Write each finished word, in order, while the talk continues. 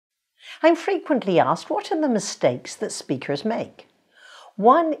I'm frequently asked, what are the mistakes that speakers make?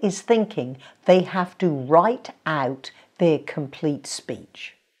 One is thinking they have to write out their complete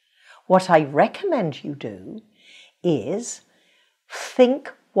speech. What I recommend you do is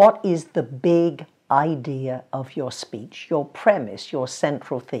think what is the big idea of your speech, your premise, your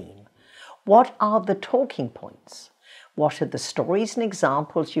central theme. What are the talking points? What are the stories and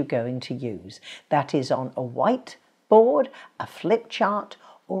examples you're going to use? That is on a whiteboard, a flip chart,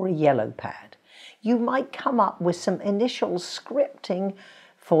 or a yellow pad. You might come up with some initial scripting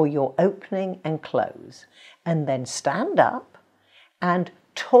for your opening and close, and then stand up and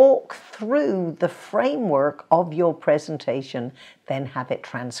talk through the framework of your presentation, then have it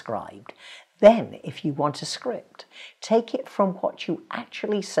transcribed. Then, if you want a script, take it from what you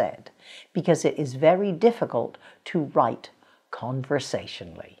actually said, because it is very difficult to write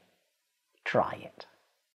conversationally. Try it.